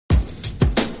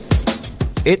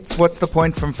It's What's the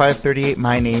Point from 538.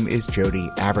 My name is Jody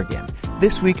Abergan.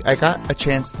 This week, I got a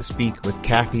chance to speak with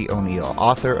Cathy O'Neil,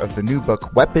 author of the new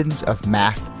book, Weapons of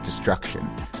Math Destruction.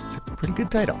 It's a pretty good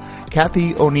title.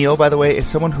 Cathy O'Neil, by the way, is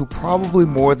someone who probably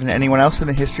more than anyone else in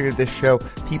the history of this show,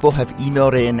 people have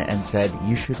emailed in and said,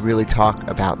 you should really talk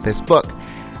about this book.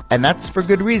 And that's for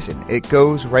good reason. It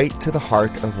goes right to the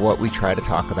heart of what we try to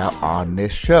talk about on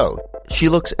this show. She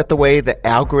looks at the way that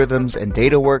algorithms and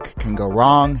data work can go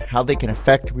wrong, how they can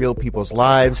affect real people's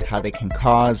lives, how they can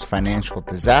cause financial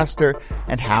disaster,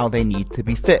 and how they need to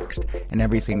be fixed, and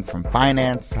everything from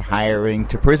finance to hiring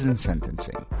to prison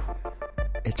sentencing.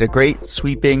 It's a great,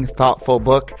 sweeping, thoughtful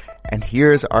book, and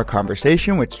here's our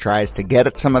conversation, which tries to get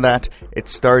at some of that. It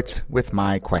starts with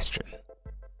my question.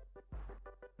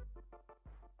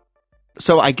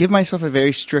 So I give myself a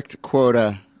very strict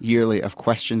quota yearly of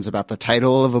questions about the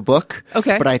title of a book.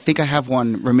 Okay. But I think I have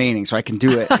one remaining, so I can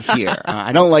do it here.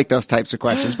 I don't like those types of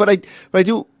questions, but I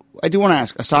do want to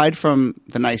ask, aside from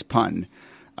the nice pun,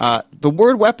 the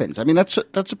word weapons. I mean, that's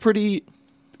a pretty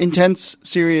intense,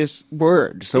 serious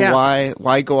word. So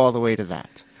why go all the way to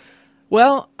that?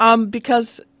 Well,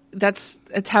 because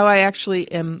it's how I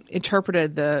actually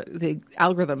interpreted the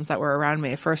algorithms that were around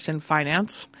me. First in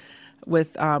finance,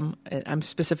 with I'm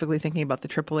specifically thinking about the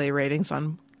AAA ratings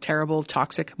on terrible,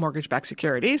 toxic mortgage-backed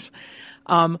securities.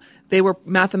 They were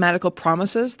mathematical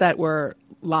promises that were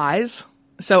lies.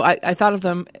 So I thought of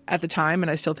them at the time,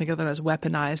 and I still think of them as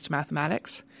weaponized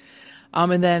mathematics.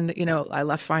 And then, I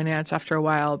left finance after a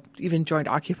while, even joined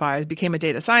Occupy, became a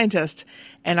data scientist,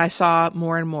 and I saw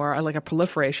more and more like a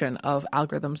proliferation of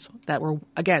algorithms that were,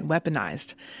 again,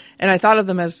 weaponized. And I thought of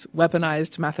them as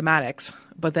weaponized mathematics,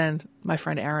 but then my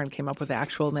friend Aaron came up with the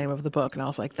actual name of the book, and I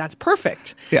was like, that's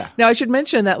perfect. Yeah. Now, I should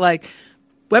mention that,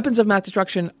 weapons of math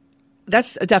destruction,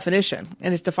 that's a definition,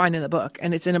 and it's defined in the book,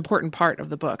 and it's an important part of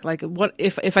the book. What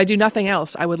if I do nothing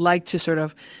else, I would like to sort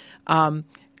of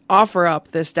offer up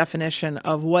this definition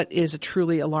of what is a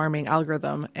truly alarming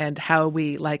algorithm and how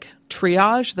we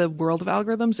triage the world of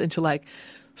algorithms into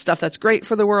stuff that's great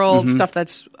for the world, stuff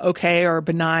that's okay or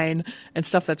benign, and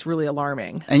stuff that's really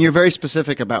alarming. And you're very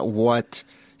specific about what...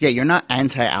 Yeah, you're not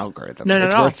anti-algorithm. No,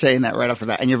 it's worth saying that right off the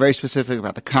bat. And you're very specific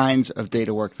about the kinds of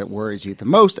data work that worries you the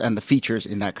most and the features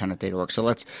in that kind of data work. So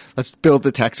let's build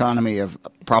the taxonomy of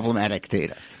problematic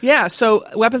data. Yeah, so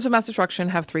weapons of math destruction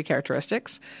have three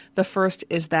characteristics. The first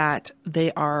is that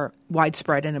they are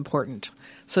widespread and important.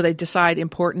 So they decide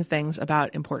important things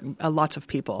about lots of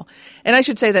people. And I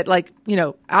should say that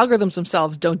algorithms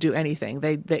themselves don't do anything.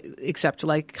 They except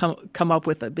come up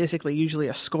with basically usually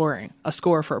a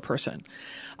score for a person.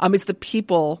 It's the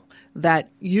people that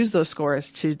use those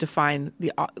scores to define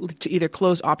to either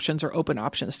close options or open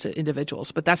options to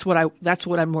individuals. But that's what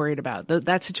I'm worried about.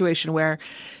 That situation where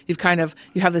you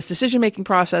have this decision-making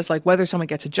process, like whether someone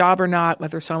gets a job or not,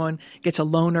 whether someone gets a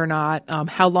loan or not,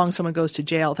 how long someone goes to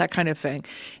jail, that kind of thing.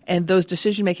 And those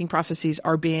decision-making processes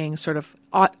are being sort of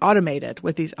automated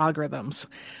with these algorithms.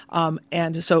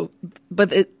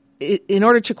 In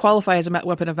order to qualify as a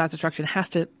weapon of math destruction, it has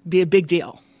to be a big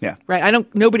deal. Yeah. Right.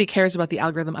 Nobody cares about the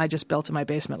algorithm I just built in my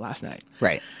basement last night.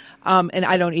 Right. And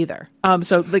I don't either.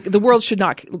 So the world should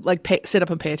not sit up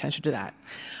and pay attention to that.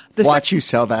 Watch you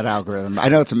sell that algorithm. I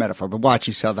know it's a metaphor, but watch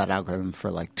you sell that algorithm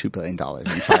for $2 billion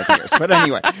in 5 years. But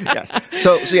anyway, yes.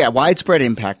 So yeah, widespread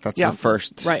impact. That's the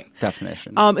first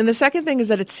definition. And the second thing is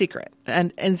that it's secret.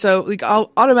 And so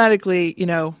I'll automatically,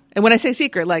 and when I say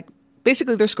secret,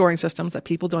 basically they're scoring systems that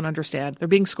people don't understand. They're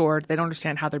being scored. They don't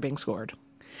understand how they're being scored.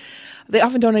 They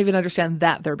often don't even understand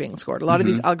that they're being scored. A lot of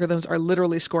these algorithms are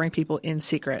literally scoring people in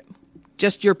secret.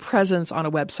 Just your presence on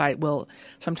a website will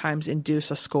sometimes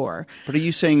induce a score. But are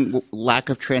you saying lack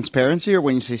of transparency, or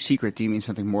when you say secret, do you mean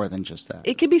something more than just that?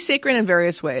 It can be secret in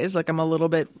various ways. I'm a little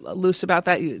bit loose about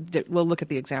that. We'll look at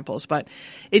the examples. But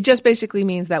it just basically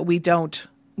means that we don't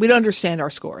understand our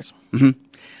scores.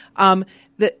 Mm-hmm.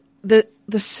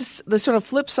 The sort of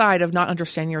flip side of not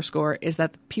understanding your score is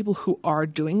that the people who are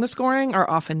doing the scoring are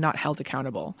often not held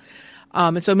accountable.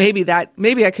 And so maybe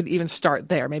I could even start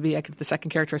there. Maybe the second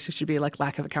characteristic should be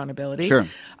lack of accountability. Sure.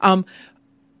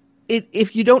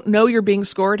 If you don't know you're being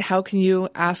scored, how can you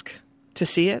ask to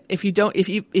see it? If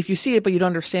you see it but you don't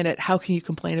understand it, how can you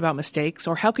complain about mistakes,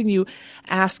 or how can you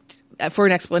ask for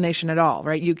an explanation at all,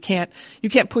 right? You can't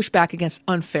push back against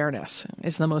unfairness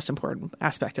is the most important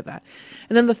aspect of that.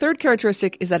 And then the third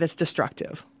characteristic is that it's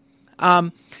destructive.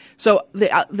 So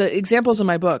the examples in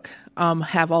my book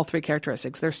have all three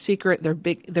characteristics. They're secret, they're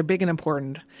big and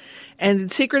important.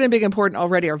 And secret and big and important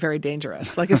already are very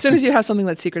dangerous. As soon as you have something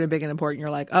that's secret and big and important,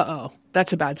 you're like, uh-oh,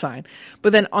 that's a bad sign.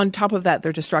 But then on top of that,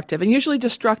 they're destructive. And usually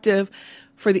destructive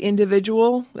for the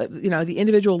individual. The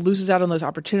individual loses out on those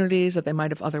opportunities that they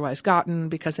might have otherwise gotten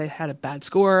because they had a bad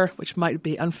score, which might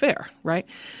be unfair, right?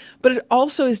 But it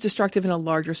also is destructive in a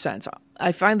larger sense.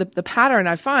 I find the pattern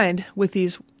I find with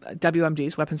these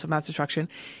WMDs, weapons of mass destruction,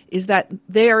 is that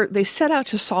they set out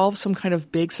to solve some kind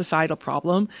of big societal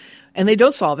problem, and they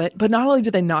don't solve it. But not only do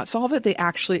they not solve it, they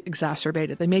actually exacerbate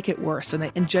it. They make it worse, and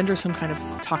they engender some kind of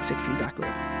toxic feedback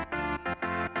loop.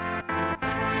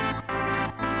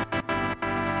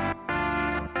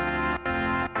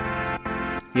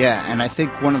 Yeah, and I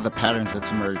think one of the patterns that's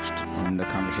emerged in the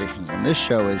conversations on this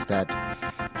show is that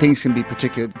things can be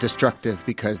particularly destructive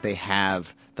because they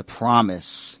have the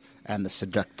promise and the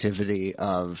seductivity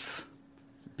of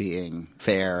being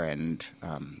fair and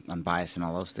unbiased and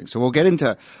all those things. So we'll get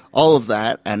into all of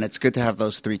that, and it's good to have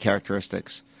those three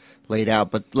characteristics laid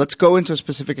out. But let's go into a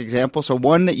specific example. So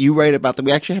one that you write about that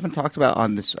we actually haven't talked about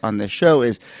on this show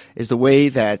is the way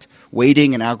that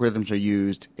weighting and algorithms are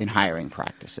used in hiring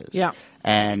practices. Yeah.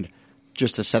 And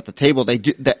just to set the table, they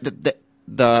do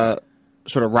the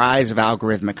sort of rise of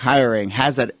algorithmic hiring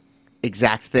has that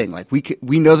exact thing. Like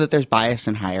we know that there's bias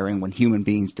in hiring when human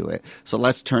beings do it. So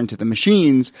let's turn to the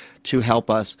machines to help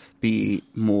us be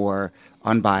more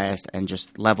unbiased and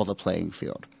just level the playing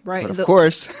field. Right. But of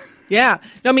course. Yeah.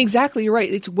 No, I mean, exactly. You're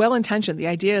right. It's well-intentioned. The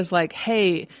idea is like,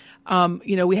 hey,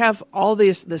 we have all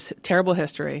this terrible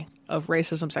history of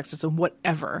racism, sexism,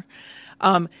 whatever.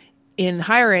 In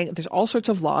hiring, there's all sorts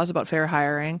of laws about fair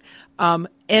hiring.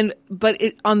 But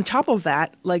on top of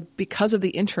that, like because of the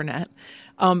internet,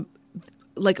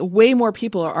 like way more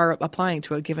people are applying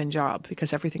to a given job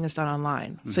because everything is done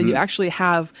online. Mm-hmm. So you actually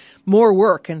have more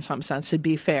work in some sense to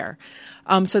be fair.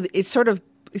 So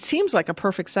it seems like a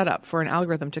perfect setup for an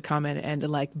algorithm to come in and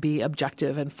like be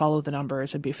objective and follow the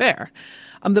numbers and be fair.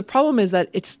 The problem is that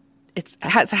it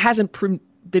hasn't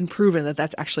been proven that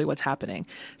that's actually what's happening.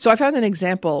 So I found an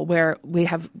example where we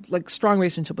have like strong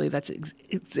reason to believe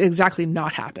it's exactly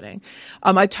not happening.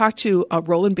 I talked to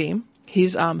Roland Beam.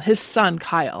 He's his son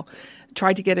Kyle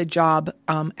tried to get a job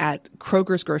at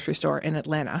Kroger's grocery store in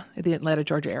Atlanta, the Atlanta,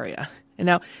 Georgia area. And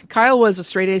now Kyle was a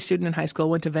straight A student in high school,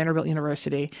 went to Vanderbilt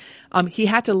University. He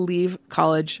had to leave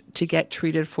college to get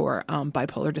treated for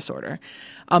bipolar disorder.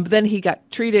 But then he got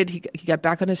treated. He got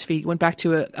back on his feet, went back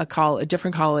to a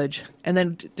different college, and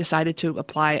then decided to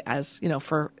apply as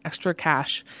for extra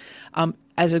cash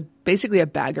as basically a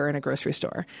bagger in a grocery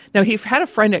store. Now he had a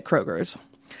friend at Kroger's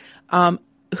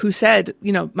who said,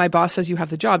 my boss says you have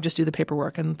the job, just do the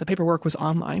paperwork. And the paperwork was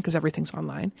online because everything's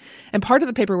online. And part of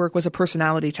the paperwork was a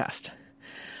personality test.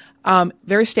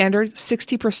 Very standard,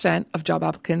 60% of job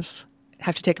applicants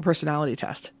have to take a personality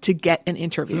test to get an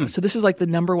interview. So this is like the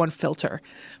number one filter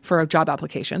for job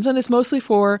applications. And it's mostly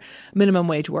for minimum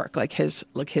wage work like his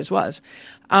was.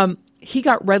 He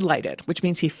got red lighted, which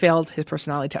means he failed his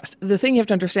personality test. The thing you have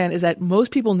to understand is that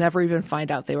most people never even find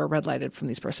out they were red lighted from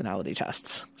these personality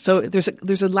tests. So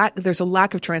there's a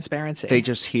lack of transparency. They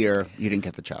just hear you didn't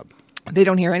get the job. They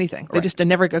don't hear anything. Right. They just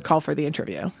never get called for the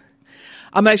interview.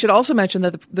 I should also mention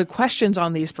that the questions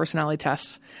on these personality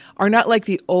tests are not like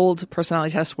the old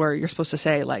personality tests where you're supposed to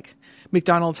say, like,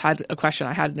 McDonald's had a question.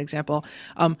 I had an example.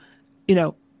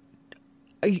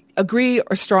 Agree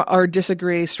or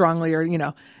disagree strongly,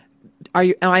 or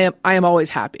I am always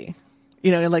happy.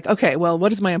 Like, okay, well, what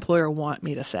does my employer want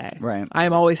me to say? Right. I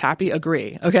am always happy.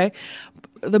 Agree. Okay.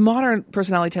 The modern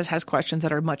personality test has questions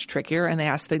that are much trickier, and they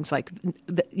ask things like,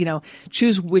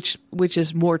 choose which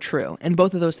is more true. And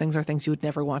both of those things are things you would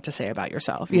never want to say about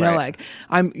yourself. Right. Like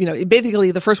basically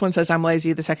the first one says I'm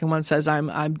lazy. The second one says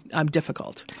I'm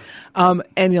difficult.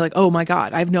 And you're like, oh my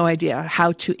God, I have no idea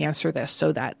how to answer this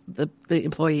so that the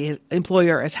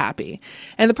employer is happy.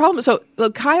 And the problem, so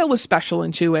look, Kyle was special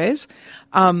in two ways.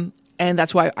 And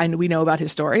that's why we know about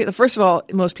his story. First of all,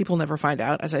 most people never find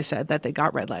out, as I said, that they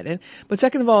got red lighted. But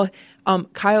second of all,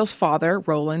 Kyle's father,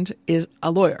 Roland, is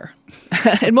a lawyer.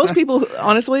 And most people,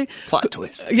 honestly, plot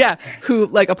twist. Yeah, who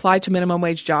like apply to minimum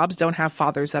wage jobs don't have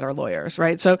fathers that are lawyers,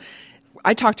 right? So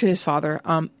I talked to his father,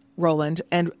 Roland,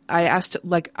 and I asked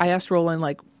Roland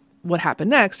like what happened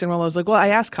next, and Roland was like, well, I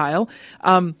asked Kyle,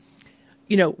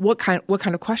 what kind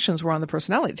of questions were on the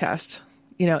personality test.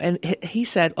 And he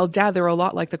said, well, Dad, they were a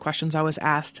lot like the questions I was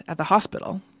asked at the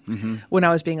hospital when I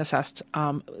was being assessed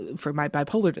for my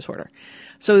bipolar disorder.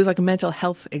 So it was like a mental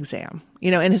health exam,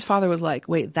 and his father was like,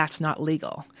 wait, that's not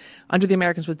legal. Under the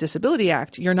Americans with Disability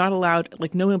Act, you're not allowed,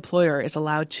 like no employer is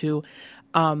allowed to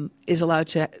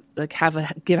like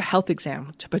give a health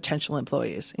exam to potential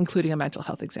employees, including a mental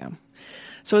health exam.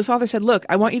 So his father said, look,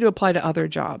 I want you to apply to other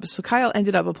jobs. So Kyle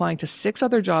ended up applying to 6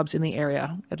 other jobs in the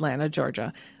area, Atlanta,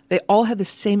 Georgia. They all had the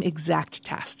same exact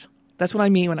test. That's what I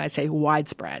mean when I say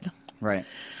widespread. Right.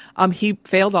 He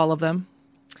failed all of them.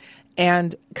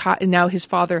 And now his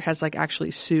father has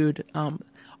actually sued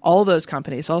all those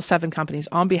companies, all 7 companies,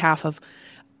 on behalf of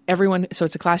everyone. So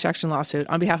it's a class action lawsuit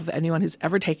on behalf of anyone who's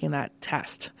ever taken that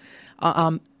test,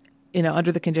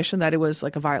 under the condition that it was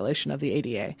a violation of the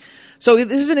ADA. So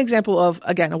this is an example of,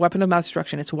 again, a weapon of mass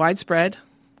destruction. It's widespread,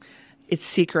 it's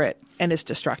secret, and it's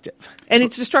destructive. And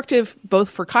it's destructive both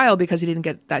for Kyle because he didn't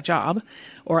get that job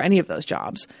or any of those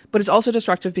jobs, but it's also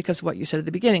destructive because of what you said at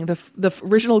the beginning. The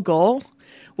original goal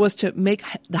was to make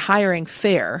the hiring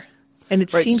fair, and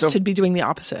it seems to be doing the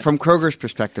opposite. From Kroger's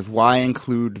perspective, why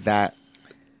include that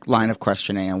line of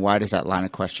questioning, and why does that line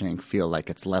of questioning feel like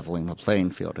it's leveling the playing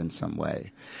field in some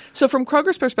way? So from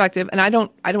Kroger's perspective, and I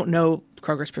don't know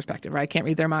Kroger's perspective, right? I can't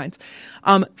read their minds.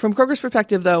 From Kroger's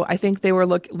perspective, though, I think they were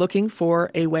looking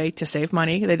for a way to save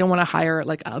money. They don't want to hire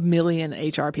 1 million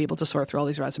HR people to sort through all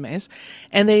these resumes,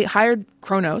 and they hired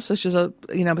Kronos, which is a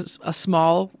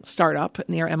small startup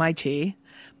near MIT.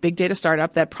 Big data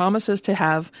startup that promises to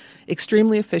have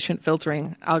extremely efficient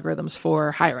filtering algorithms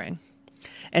for hiring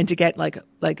and to get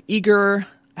eager,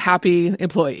 happy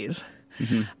employees.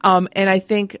 Mm-hmm. And I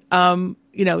think, so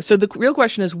the real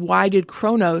question is, why did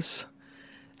Kronos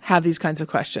have these kinds of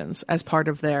questions as part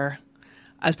of their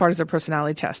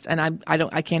personality test? And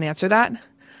I can't answer that.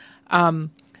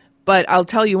 But I'll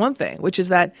tell you one thing, which is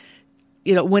that,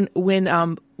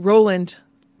 when Roland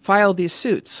filed these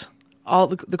suits, all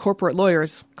the corporate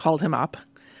lawyers called him up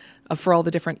for all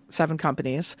the different 7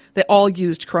 companies. They all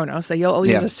used Kronos. They all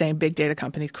use the same big data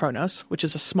company, Kronos, which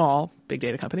is a small big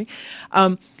data company.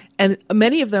 And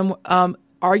many of them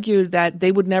argued that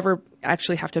they would never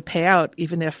actually have to pay out,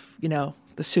 even if,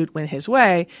 the suit went his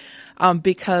way,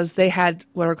 because they had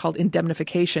what are called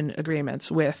indemnification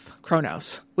agreements with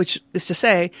Kronos, which is to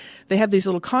say they have these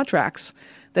little contracts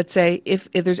that say if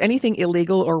there's anything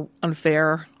illegal or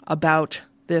unfair about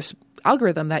this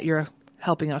algorithm that you're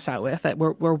helping us out with, that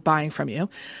we're buying from you,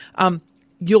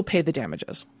 you'll pay the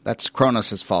damages. That's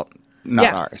Kronos' fault,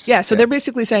 not ours. Yeah, so they're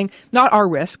basically saying, not our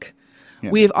risk.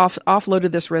 Yeah. We have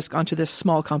offloaded this risk onto this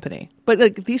small company.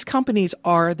 But these companies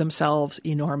are themselves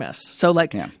enormous. So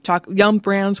Yum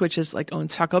Brands, which is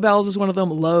owns Taco Bell's, is one of them.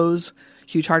 Lowe's,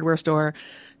 huge hardware store.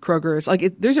 Kroger's.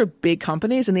 These are big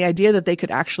companies, and the idea that they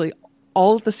could actually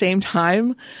all at the same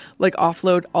time,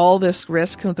 offload all this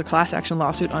risk with the class action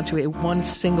lawsuit onto one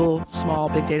single small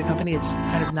big data company, it's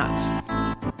kind of nuts.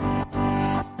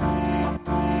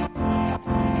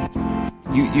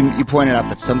 You pointed out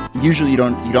that usually you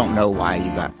don't know why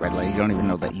you got red light. You don't even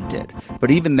know that you did.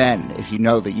 But even then, if you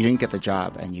know that you didn't get the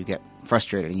job and you get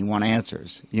frustrated and you want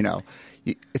answers,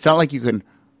 it's not like you can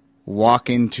walk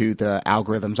into the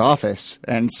algorithm's office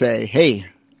and say, hey,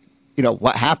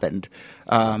 what happened?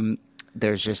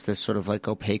 There's just this sort of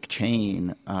opaque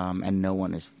chain, and no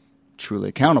one is truly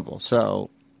accountable. So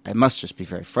it must just be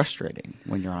very frustrating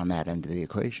when you're on that end of the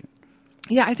equation.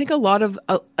 Yeah, I think a lot of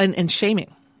and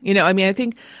shaming. I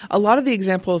think a lot of the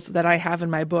examples that I have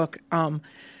in my book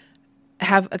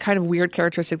have a kind of weird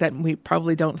characteristic that we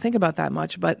probably don't think about that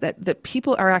much, but that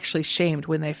people are actually shamed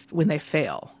when they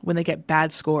fail, when they get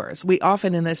bad scores. We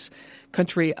often in this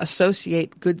country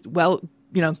associate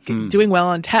doing well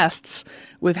on tests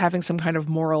with having some kind of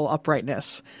moral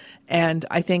uprightness. And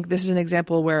I think this is an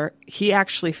example where he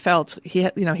actually felt, he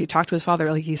talked to his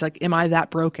father, he's like, am I that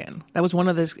broken? That was one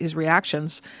of his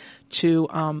reactions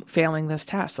to failing this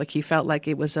test. He felt like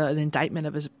it was an indictment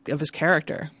of his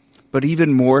character. But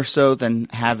even more so than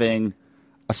having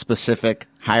a specific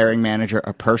hiring manager,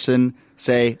 a person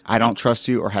say, I don't trust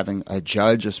you, or having a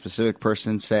judge, a specific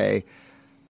person say,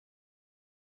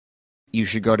 you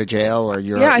should go to jail, or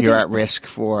you're at risk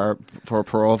for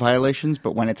parole violations.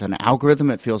 But when it's an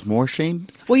algorithm, it feels more shame.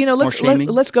 Well,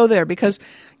 let's go there, because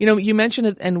you mentioned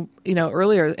it and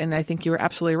earlier, and I think you were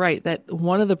absolutely right, that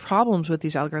one of the problems with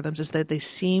these algorithms is that they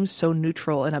seem so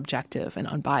neutral and objective and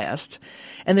unbiased,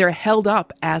 and they're held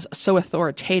up as so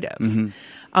authoritative. Mm-hmm.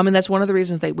 And that's one of the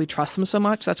reasons that we trust them so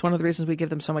much. That's one of the reasons we give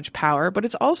them so much power. But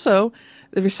it's also,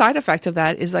 the side effect of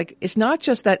that is it's not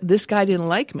just that this guy didn't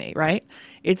like me, right?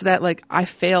 It's that I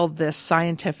failed this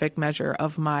scientific measure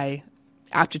of my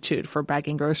aptitude for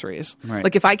bagging groceries. Right.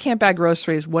 If I can't bag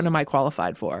groceries, what am I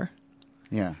qualified for?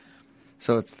 Yeah.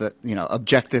 So it's the,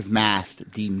 objective math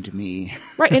deemed me.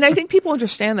 Right. And I think people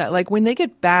understand that. When they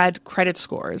get bad credit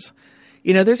scores,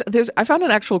 I found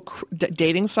an actual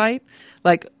dating site,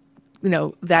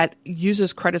 that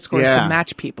uses credit scores to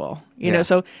match people.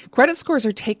 So credit scores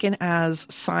are taken as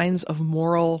signs of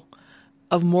moral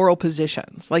of moral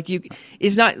positions. Like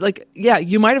it's not like, yeah,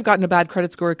 you might have gotten a bad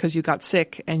credit score because you got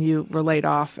sick and you were laid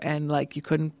off and like you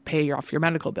couldn't pay off your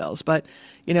medical bills. But,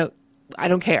 I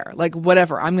don't care. Like,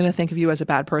 whatever. I'm going to think of you as a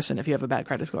bad person if you have a bad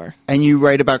credit score. And you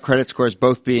write about credit scores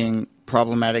both being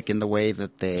problematic in the way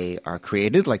that they are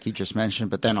created, like you just mentioned,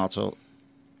 but then also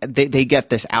they get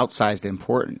this outsized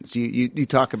importance. You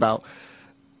talk about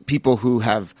people who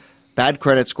have bad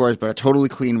credit scores but a totally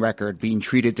clean record being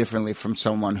treated differently from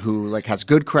someone who like has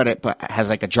good credit but has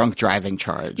like a drunk driving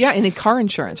charge. Yeah, and in car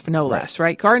insurance for no less,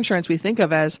 right? Car insurance we think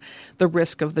of as the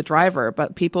risk of the driver,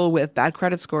 but people with bad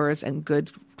credit scores and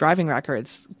good driving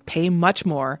records pay much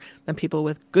more than people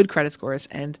with good credit scores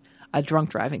and a drunk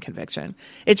driving conviction.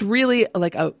 It's really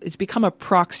like it's become a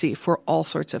proxy for all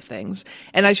sorts of things.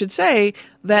 And I should say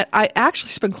that I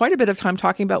actually spend quite a bit of time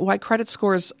talking about why credit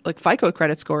scores, like FICO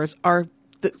credit scores, are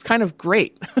kind of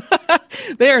great.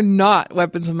 They are not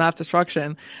weapons of math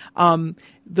destruction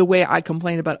the way I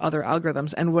complain about other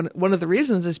algorithms. And one of the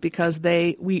reasons is because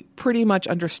we pretty much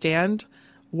understand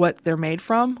what they're made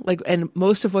from. And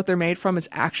most of what they're made from is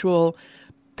actual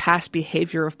past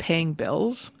behavior of paying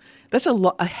bills. That's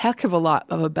a heck of a lot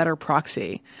of a better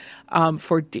proxy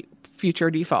for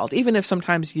future default, even if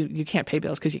sometimes you can't pay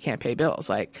bills because you can't pay bills.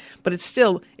 But it's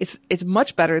still it's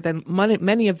much better than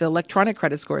many of the electronic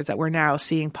credit scores that we're now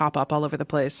seeing pop up all over the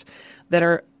place, that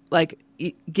are like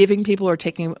giving people or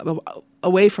taking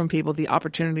away from people the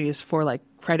opportunities for like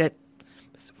credit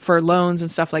for loans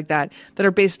and stuff like that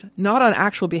are based not on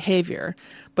actual behavior,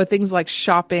 but things like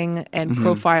shopping and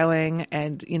profiling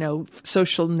and,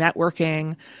 social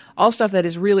networking, all stuff that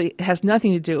is really has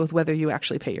nothing to do with whether you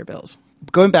actually pay your bills.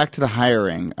 Going back to the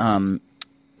hiring,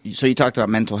 so you talked about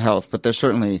mental health, but there's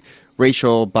certainly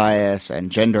racial bias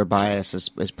and gender bias as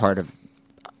part of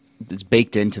it's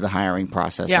baked into the hiring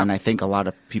process. Yeah. And I think a lot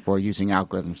of people are using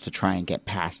algorithms to try and get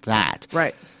past that.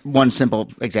 Right. One simple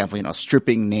example,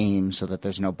 stripping names so that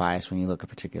there's no bias when you look at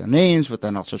particular names, but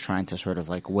then also trying to sort of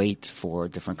like wait for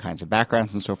different kinds of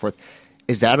backgrounds and so forth.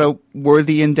 Is that a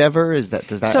worthy endeavor? Does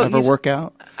that ever work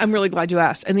out? I'm really glad you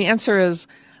asked. And the answer is,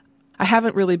 I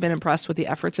haven't really been impressed with the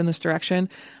efforts in this direction.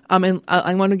 And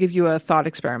I want to give you a thought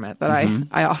experiment that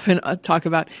I often talk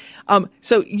about.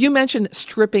 So you mentioned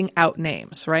stripping out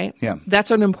names, right? Yeah.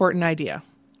 That's an important idea.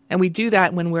 And we do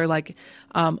that when we're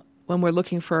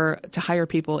looking to hire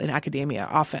people in academia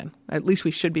often. At least we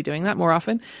should be doing that more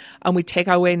often. We take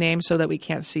away names so that we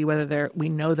can't see whether we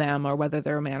know them or whether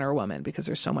they're a man or a woman because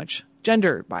there's so much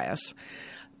gender bias.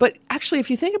 But actually,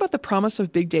 if you think about the promise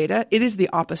of big data, it is the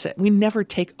opposite. We never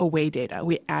take away data.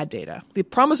 We add data. The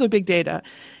promise of big data,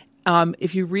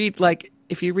 if you read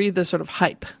the sort of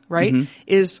hype, right,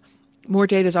 is more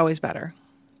data is always better.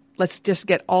 Let's just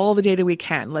get all the data we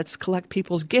can. Let's collect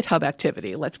people's GitHub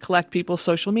activity. Let's collect people's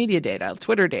social media data,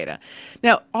 Twitter data.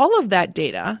 Now, all of that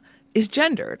data is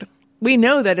gendered. We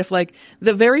know that if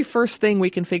the very first thing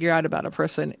we can figure out about a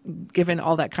person, given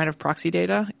all that kind of proxy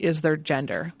data, is their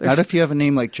gender. Not if you have a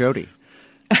name like Jody.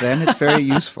 Then it's very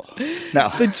useful.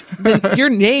 No. Your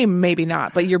name, maybe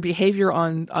not, but your behavior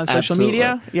on social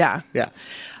media, yeah. Yeah.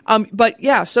 But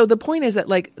yeah, so the point is that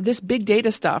this big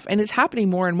data stuff, and it's happening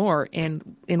more and more in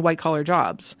white collar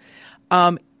jobs,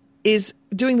 is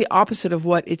doing the opposite of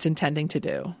what it's intending to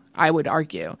do. I would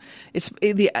argue if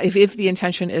the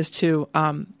intention is to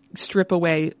strip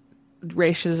away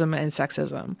racism and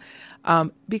sexism,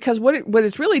 because what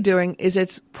it's really doing is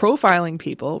it's profiling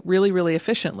people really, really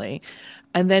efficiently,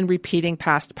 and then repeating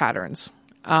past patterns.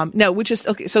 Which is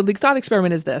okay. So the thought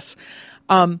experiment is this.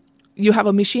 You have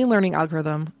a machine learning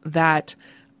algorithm that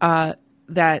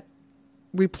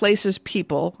replaces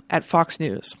people at Fox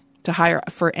News to hire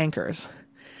for anchors.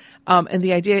 And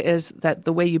the idea is that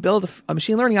the way you build a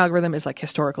machine learning algorithm is like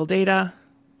historical data,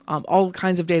 all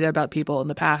kinds of data about people in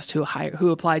the past who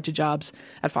applied to jobs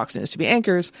at Fox News to be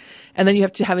anchors. And then you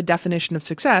have to have a definition of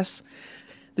success.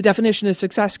 The definition of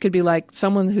success could be like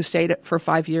someone who stayed for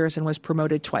 5 years and was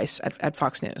promoted twice at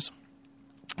Fox News.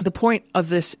 The point of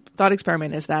this thought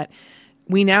experiment is that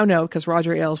we now know, because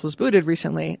Roger Ailes was booted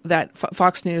recently, that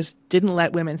Fox News didn't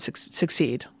let women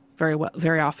succeed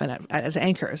very often as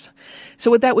anchors.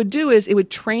 So what that would do is it would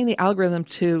train the algorithm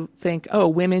to think, oh,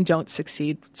 women don't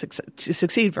succeed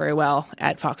very well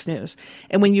at Fox News.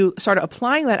 And when you start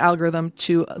applying that algorithm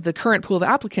to the current pool of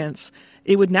applicants,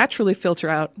 it would naturally filter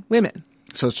out women.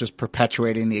 So it's just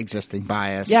perpetuating the existing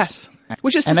bias. Yes.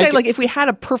 Which is to say, if we had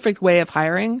a perfect way of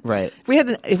hiring, right?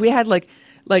 If we had like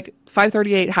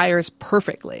 538 hires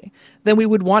perfectly, then we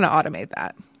would want to automate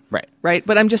that. Right. Right.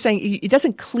 But I'm just saying it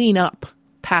doesn't clean up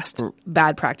past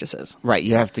bad practices. Right.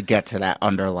 You have to get to that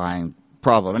underlying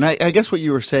problem. And I guess what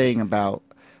you were saying about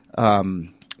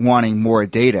wanting more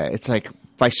data. It's like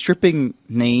by stripping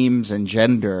names and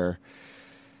gender,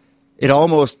 it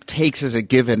almost takes as a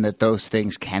given that those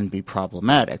things can be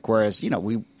problematic. Whereas,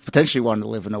 we potentially want to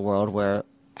live in a world where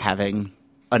having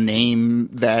a name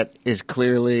that is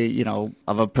clearly,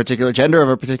 of a particular gender, of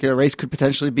a particular race could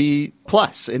potentially be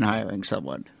plus in hiring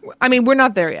someone. I mean, we're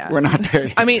not there yet. We're not there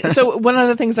yet. I mean, so one of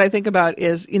the things I think about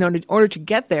is, in order to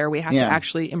get there, we have to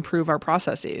actually improve our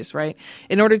processes, right?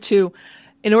 In order to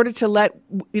let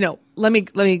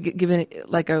me give it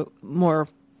like a more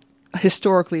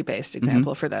historically based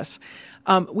example for this.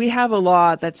 We have a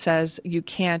law that says you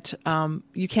can't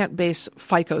base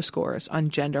FICO scores on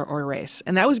gender or race.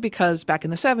 And that was because back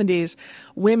in the 70s,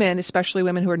 women, especially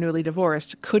women who are newly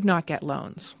divorced, could not get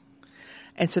loans.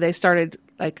 And so they started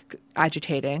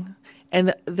agitating.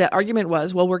 And the argument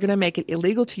was, well, we're going to make it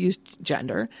illegal to use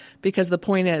gender because the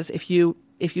point is if you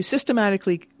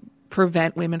systematically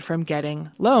prevent women from getting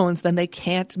loans, then they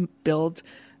can't build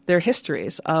their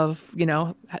histories of,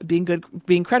 being good,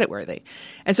 being creditworthy.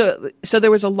 And so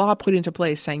there was a law put into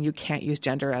place saying you can't use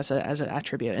gender as an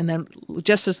attribute. And then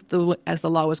just as the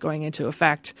law was going into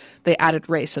effect, they added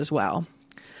race as well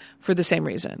for the same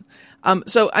reason.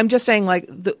 So I'm just saying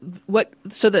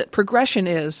so the progression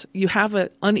is you have an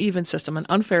uneven system, an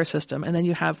unfair system, and then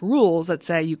you have rules that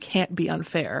say you can't be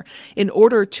unfair in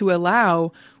order to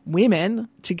allow women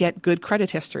to get good credit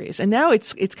histories. And now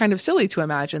it's kind of silly to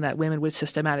imagine that women would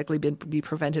systematically be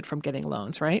prevented from getting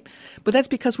loans, right? But that's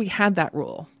because we had that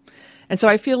rule. And so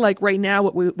I feel like right now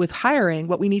with hiring,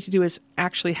 what we need to do is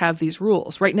actually have these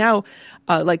rules. Right now,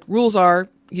 rules are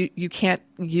you can't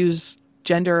use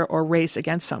gender or race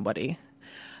against somebody.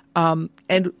 And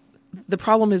the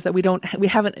problem is that we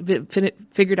haven't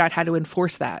figured out how to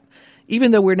enforce that. Even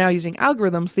though we're now using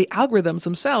algorithms, the algorithms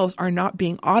themselves are not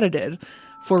being audited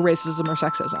for racism or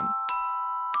sexism.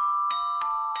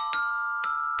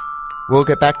 We'll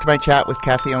get back to my chat with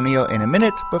Cathy O'Neil in a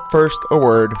minute, but first, a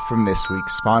word from this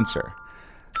week's sponsor.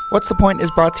 What's the Point is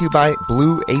brought to you by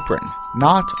Blue Apron.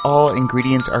 Not all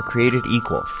ingredients are created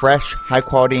equal. Fresh,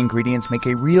 high-quality ingredients make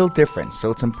a real difference,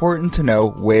 so it's important to know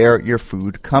where your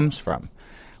food comes from.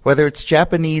 Whether it's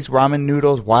Japanese ramen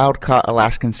noodles, wild-caught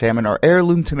Alaskan salmon, or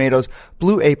heirloom tomatoes,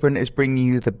 Blue Apron is bringing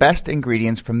you the best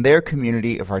ingredients from their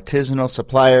community of artisanal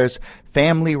suppliers,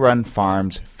 family-run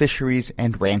farms, fisheries,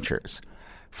 and ranchers.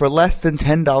 For less than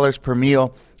 $10 per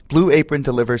meal, Blue Apron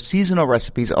delivers seasonal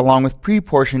recipes along with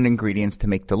pre-portioned ingredients to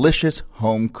make delicious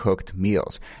home-cooked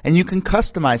meals. And you can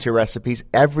customize your recipes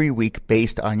every week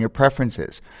based on your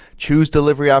preferences. Choose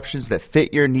delivery options that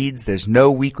fit your needs. There's no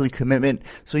weekly commitment,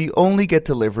 so you only get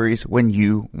deliveries when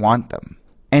you want them.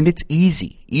 And it's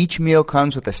easy. Each meal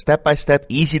comes with a step-by-step,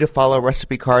 easy-to-follow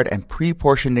recipe card and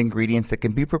pre-portioned ingredients that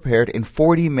can be prepared in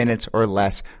 40 minutes or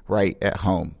less right at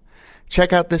home.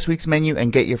 Check out this week's menu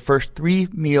and get your first 3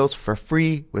 meals for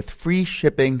free with free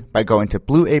shipping by going to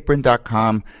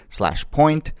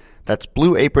blueapron.com/point. That's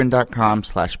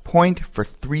blueapron.com/point for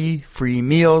 3 free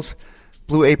meals.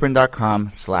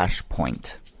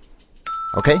 blueapron.com/point.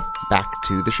 Okay, back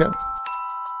to the show.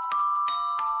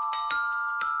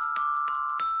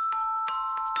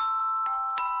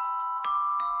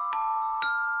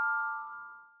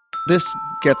 This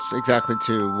gets exactly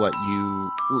to what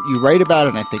you write about,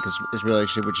 and I think is really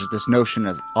interesting, which is this notion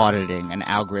of auditing and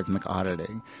algorithmic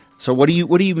auditing. So what do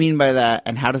you mean by that,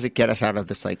 and how does it get us out of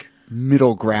this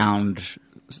middle ground,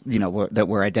 that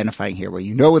we're identifying here, where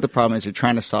what the problem is, you're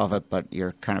trying to solve it, but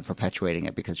you're kind of perpetuating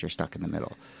it because you're stuck in the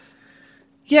middle?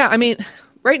 Yeah, I mean,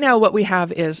 right now what we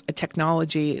have is a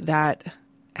technology that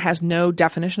has no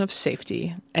definition of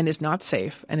safety and is not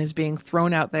safe and is being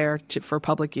thrown out there for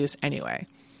public use anyway.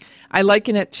 I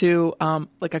liken it to a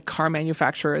car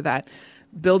manufacturer that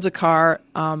builds a car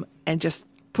and just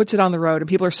puts it on the road. And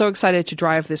people are so excited to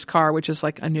drive this car, which is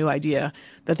a new idea,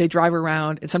 that they drive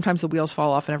around and sometimes the wheels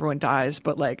fall off and everyone dies.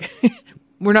 But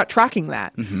we're not tracking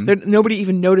that. Mm-hmm. Nobody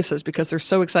even notices because they're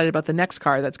so excited about the next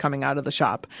car that's coming out of the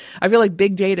shop. I feel like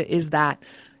big data is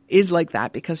like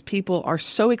that because people are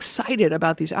so excited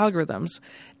about these algorithms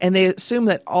and they assume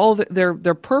that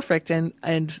they're perfect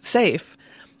and safe.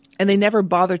 And they never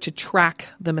bother to track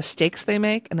the mistakes they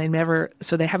make, and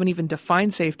so they haven't even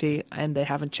defined safety, and they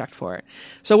haven't checked for it.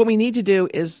 So what we need to do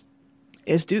is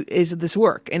this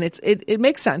work, and it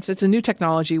makes sense. It's a new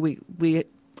technology. We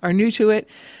are new to it,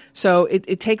 so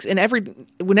it takes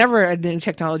whenever a new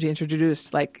technology is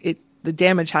introduced, the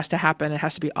damage has to happen. It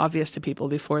has to be obvious to people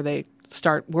before they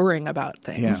start worrying about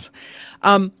things.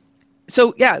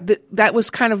 Yeah. That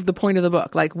was kind of the point of the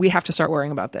book. We have to start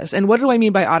worrying about this. And what do I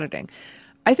mean by auditing?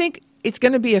 I think it's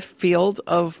going to be a field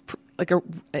of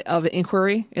of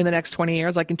inquiry in the next 20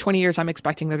 years. Like in 20 years, I'm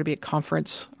expecting there to be a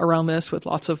conference around this with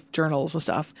lots of journals and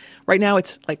stuff. Right now,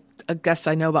 it's like, I guess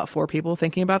I know about 4 people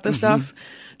thinking about this stuff.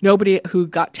 Nobody who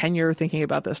got tenure thinking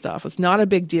about this stuff. It's not a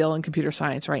big deal in computer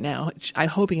science right now. I'm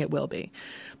hoping it will be.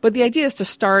 But the idea is to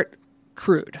start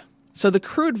crude. So the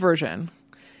crude version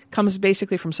comes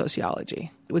basically from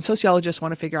sociology. When sociologists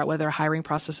want to figure out whether a hiring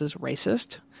process is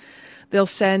racist, they'll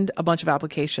send a bunch of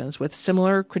applications with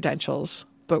similar credentials,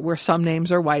 but where some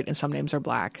names are white and some names are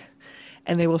black,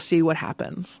 and they will see what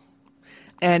happens.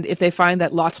 And if they find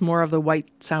that lots more of the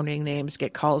white-sounding names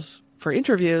get calls for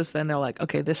interviews, then they're like,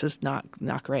 okay, this is not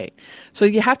great. So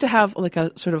you have to have like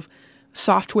a sort of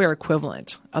software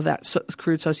equivalent of that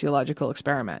crude sociological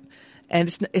experiment.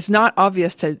 And it's not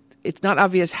obvious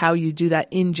how you do that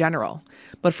in general,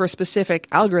 but for a specific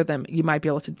algorithm, you might be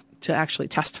able to actually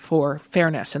test for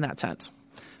fairness in that sense.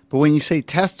 But when you say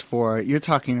test for, you're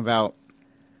talking about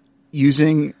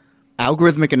using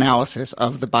algorithmic analysis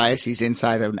of the biases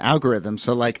inside of an algorithm.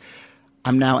 So like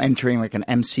I'm now entering like an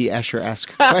MC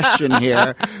Escher-esque question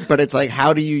here, but it's like,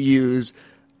 how do you use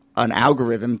an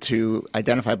algorithm to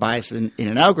identify bias in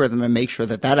an algorithm and make sure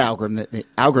that the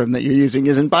algorithm that you're using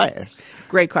isn't biased?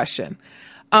 Great question.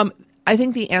 I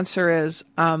think the answer is,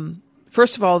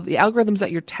 first of all, the algorithms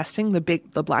that you're testing,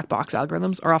 the black box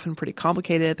algorithms, are often pretty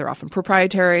complicated. They're often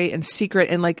proprietary and secret,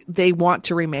 and like they want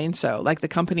to remain so. Like the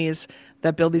companies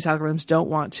that build these algorithms don't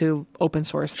want to open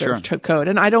source their code,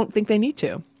 and I don't think they need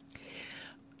to.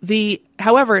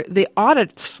 However, the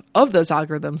audits of those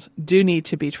algorithms do need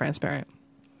to be transparent.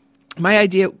 My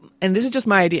idea, and this is just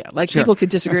my idea, like people could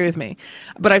disagree with me,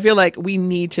 but I feel like we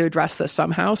need to address this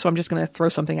somehow, so I'm just going to throw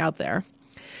something out there.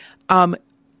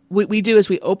 What we do is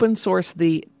we open source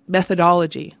the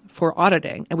methodology for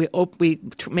auditing, and we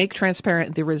make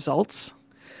transparent the results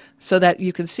so that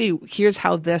you can see here's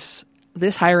how this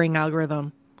hiring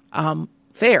algorithm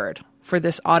fared for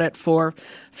this audit for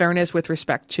fairness with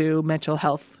respect to mental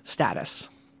health status.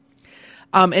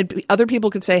 And other people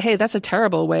could say, hey, that's a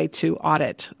terrible way to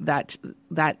audit that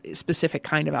specific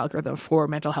kind of algorithm for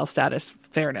mental health status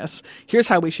fairness. Here's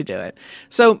how we should do it.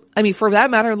 So, I mean, for that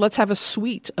matter, let's have a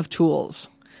suite of tools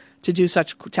to do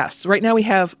such tests. Right now we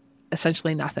have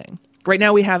essentially nothing. Right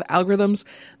now we have algorithms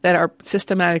that are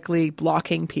systematically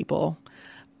blocking people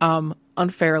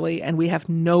unfairly, and we have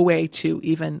no way to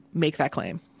even make that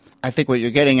claim. I think what you're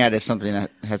getting at is something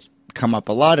that has come up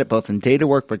a lot, both in data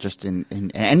work, but just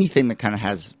in anything that kind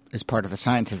of is part of a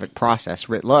scientific process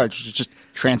writ large. It's just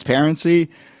transparency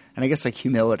and I guess like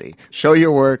humility. Show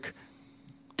your work.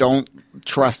 Don't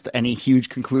trust any huge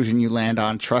conclusion you land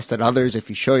on. Trust that others, if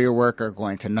you show your work, are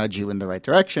going to nudge you in the right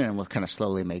direction, and will kind of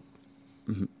slowly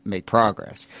make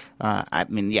progress. I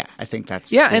mean, yeah, I think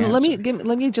that's yeah. the And answer.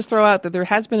 let me just throw out that there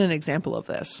has been an example of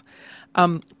this.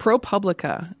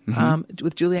 ProPublica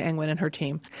with Julia Angwin and her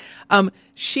team.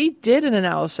 She did an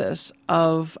analysis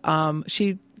of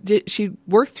she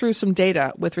worked through some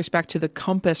data with respect to the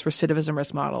COMPAS recidivism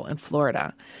risk model in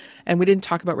Florida. And we didn't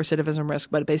talk about recidivism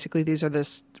risk, but basically these are the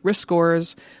risk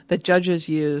scores that judges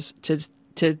use to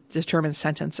determine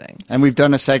sentencing. And we've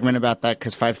done a segment about that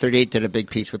because 538 did a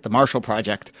big piece with the Marshall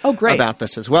Project about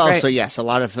this as well. Great. So yes, a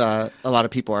lot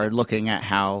of people are looking at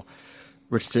how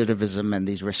recidivism and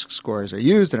these risk scores are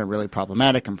used and are really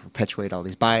problematic and perpetuate all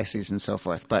these biases and so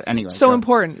forth. But anyway. So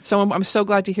important. So I'm so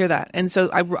glad to hear that. And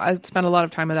so I spent a lot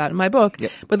of time with that in my book.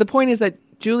 Yep. But the point is that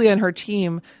Julia and her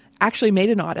team actually made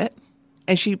an audit,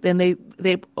 and they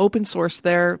open sourced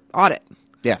their audit.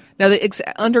 Yeah. Now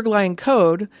the underlying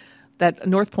code that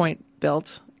North Point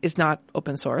built is not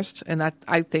open sourced, and that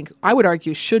I would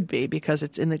argue should be, because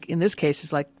it's in this case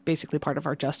is like basically part of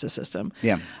our justice system.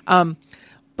 Yeah.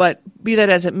 But be that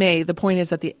as it may, the point is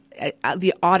that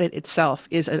the audit itself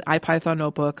is an IPython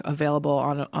notebook available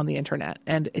on the internet,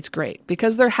 and it's great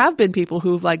because there have been people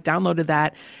who've like downloaded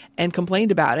that and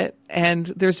complained about it, and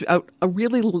there's a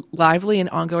really lively and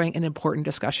ongoing and important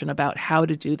discussion about how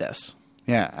to do this.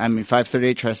 Yeah, I mean,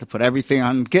 538 tries to put everything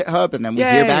on GitHub, and then we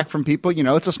hear back from people. You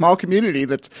know, it's a small community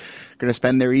that's going to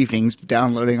spend their evenings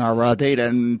downloading our raw data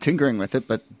and tinkering with it,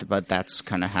 but that's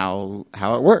kind of how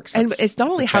it works. And it's not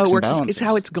only how it works, it's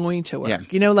how it's going to work. Yeah.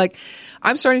 You know, like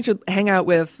I'm starting to hang out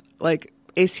with like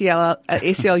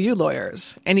ACLU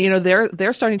lawyers, and you know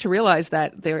they're starting to realize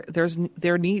that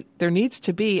there needs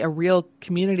to be a real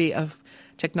community of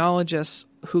technologists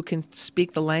who can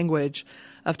speak the language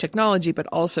of technology, but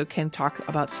also can talk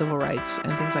about civil rights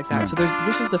and things like that. So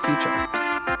this is the future.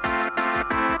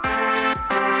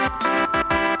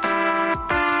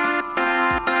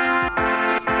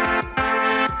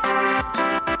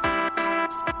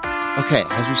 Okay,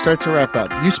 as we start to wrap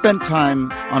up, you spent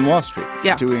time on Wall Street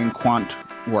doing quant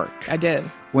work. I did.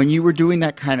 When you were doing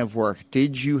that kind of work,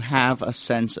 did you have a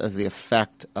sense of the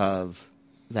effect of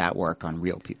that work on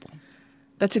real people?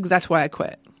 That's why I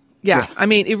quit. Yeah. I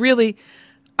mean,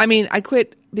 I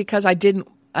quit because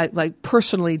I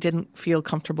personally didn't feel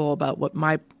comfortable about what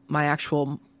my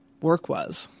actual work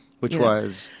was. Which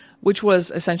was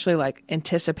essentially like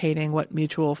anticipating what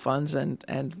mutual funds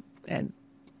and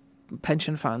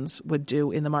pension funds would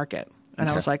do in the market. And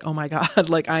I was like, oh my God,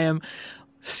 like I am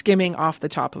skimming off the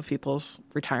top of people's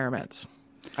retirements.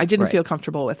 I didn't feel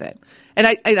comfortable with it. And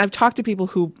I've talked to people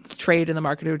who trade in the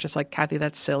market who are just like, Cathy,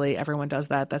 that's silly. Everyone does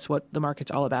that. That's what the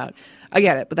market's all about. I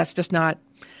get it, but that's just not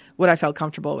what I felt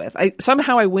comfortable with.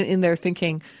 Somehow I went in there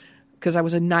thinking, because I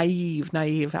was a naive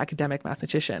academic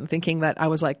mathematician, thinking that I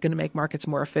was like going to make markets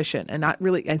more efficient and not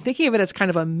really, and thinking of it as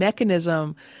kind of a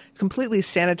mechanism completely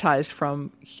sanitized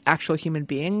from actual human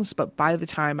beings. But by the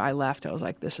time I left, I was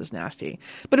like, this is nasty.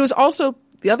 But it was also,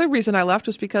 the other reason I left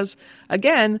was because,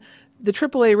 again, the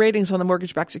AAA ratings on the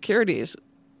mortgage-backed securities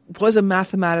was a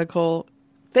mathematical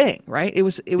thing, right? It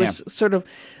was sort of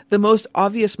the most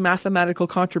obvious mathematical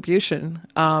contribution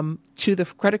to the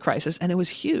credit crisis, and it was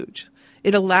huge.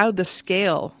 It allowed the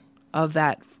scale of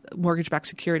that mortgage-backed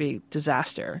security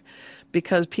disaster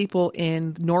because people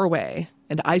in Norway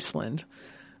and Iceland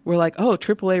were like, oh,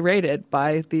 AAA rated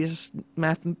by these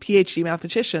PhD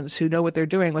mathematicians who know what they're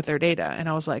doing with their data. And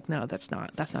I was like, no, that's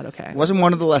not okay. Wasn't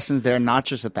one of the lessons there not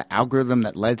just that the algorithm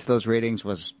that led to those ratings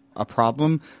was a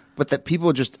problem, but that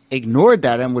people just ignored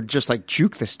that and would just like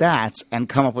juke the stats and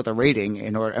come up with a rating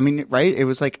in order? I mean, right? It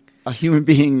was like a human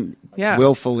being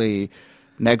willfully,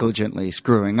 negligently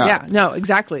screwing up. Yeah, no,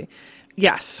 exactly.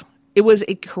 Yes. It was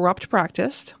a corrupt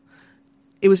practice.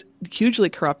 It was hugely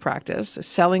corrupt practice,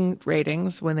 selling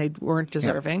ratings when they weren't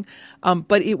deserving.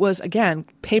 But it was, again,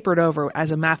 papered over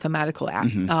as a mathematical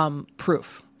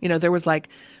proof. You know, there was like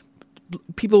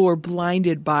people were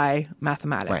blinded by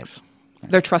mathematics.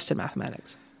 Right. Their trust in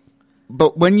mathematics.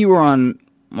 But when you were on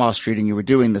Wall Street and you were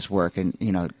doing this work, and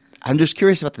you know, I'm just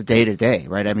curious about the day-to-day,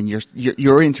 right? I mean,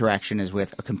 your interaction is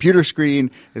with a computer screen,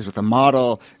 is with a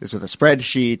model, is with a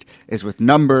spreadsheet, is with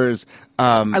numbers.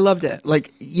 I loved it.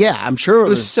 Like, yeah, I'm sure it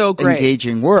was so great.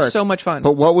 Engaging work. So much fun.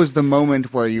 But what was the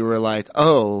moment where you were like,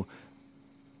 oh,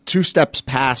 2 steps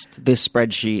past this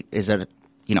spreadsheet is at,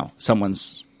 you know,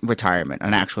 someone's retirement,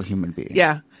 an actual human being?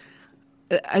 Yeah.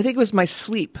 I think it was my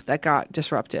sleep that got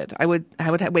disrupted. I would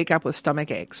wake up with stomach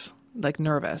aches, like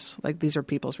nervous, like these are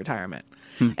people's retirement.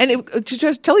 And to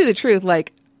just tell you the truth,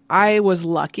 like I was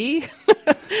lucky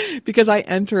because I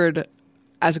entered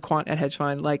as a quant at hedge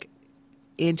fund like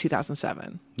in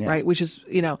 2007, right? Which is,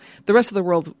 you know, the rest of the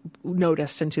world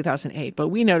noticed in 2008, but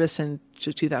we noticed in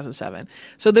 2007.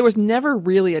 So there was never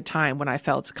really a time when I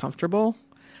felt comfortable.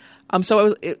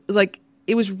 So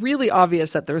it was really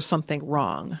obvious that there was something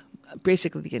wrong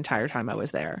basically the entire time I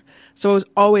was there. So I was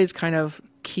always kind of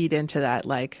keyed into that,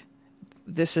 like,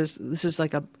 this is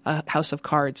like a house of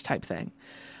cards type thing.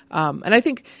 And I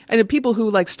think, and the people who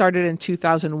like started in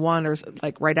 2001 or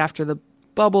like right after the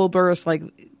bubble burst, like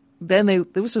then there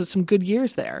was some good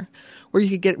years there where you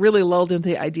could get really lulled into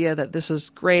the idea that this was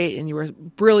great and you were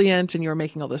brilliant and you were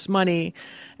making all this money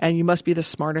and you must be the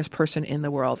smartest person in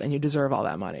the world and you deserve all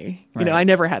that money. Right. You know, I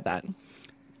never had that.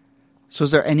 So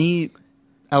is there any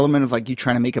element of like you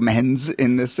trying to make amends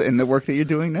in the work that you're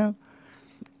doing now?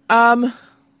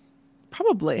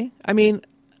 Probably. I mean,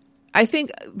 I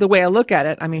think the way I look at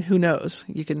it, I mean, who knows?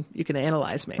 You can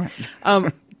analyze me.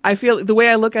 Right. I feel the way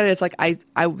I look at it is like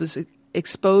I was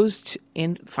exposed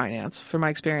in finance from my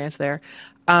experience there.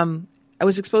 I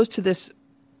was exposed to this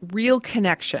real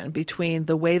connection between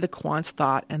the way the quants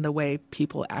thought and the way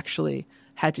people actually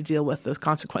had to deal with those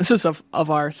consequences of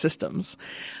our systems.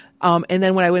 And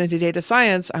then when I went into data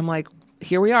science, I'm like,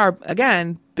 here we are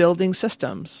again, building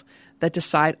systems that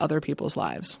decide other people's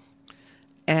lives.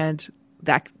 And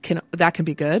that can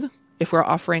be good if we're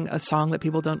offering a song that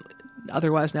people don't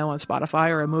otherwise know on Spotify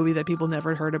or a movie that people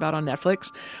never heard about on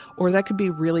Netflix, or that could be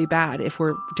really bad if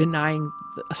we're denying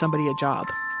somebody a job.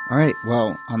 All right.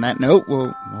 Well, on that note,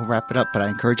 we'll wrap it up. But I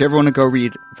encourage everyone to go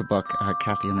read the book.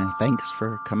 Cathy O'Neil, thanks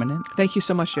for coming in. Thank you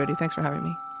so much, Jody. Thanks for having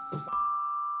me.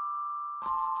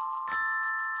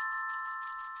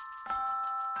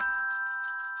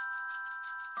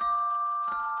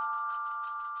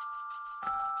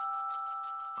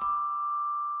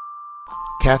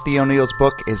 Cathy O'Neil's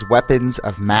book is Weapons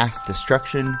of Math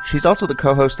Destruction. She's also the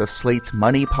co-host of Slate's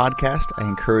Money podcast. I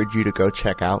encourage you to go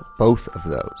check out both of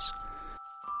those.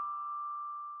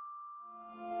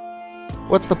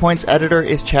 What's the Point's editor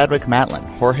is Chadwick Matlin.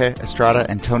 Jorge Estrada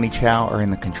and Tony Chow are in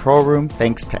the control room.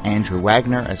 Thanks to Andrew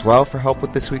Wagner as well for help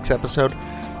with this week's episode.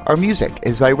 Our music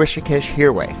is by Rishikesh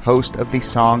Hirway, host of the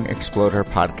Song Exploder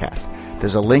podcast.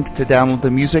 There's a link to download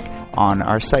the music on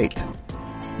our site.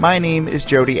 My name is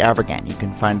Jody Avirgan. You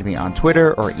can find me on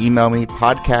Twitter or email me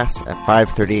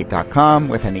podcasts@538.com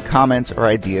with any comments or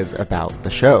ideas about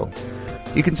the show.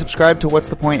 You can subscribe to What's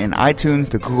the Point in iTunes,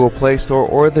 the Google Play Store,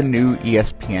 or the new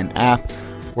ESPN app.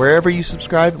 Wherever you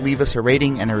subscribe, leave us a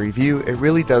rating and a review. It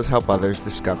really does help others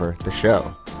discover the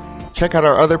show. Check out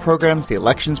our other programs, the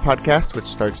Elections Podcast, which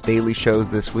starts daily shows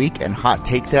this week, and Hot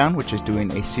Takedown, which is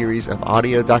doing a series of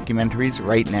audio documentaries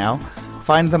right now.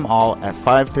 Find them all at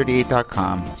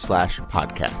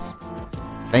 538.com/podcasts.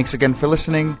 Thanks again for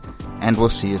listening, and we'll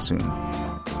see you soon.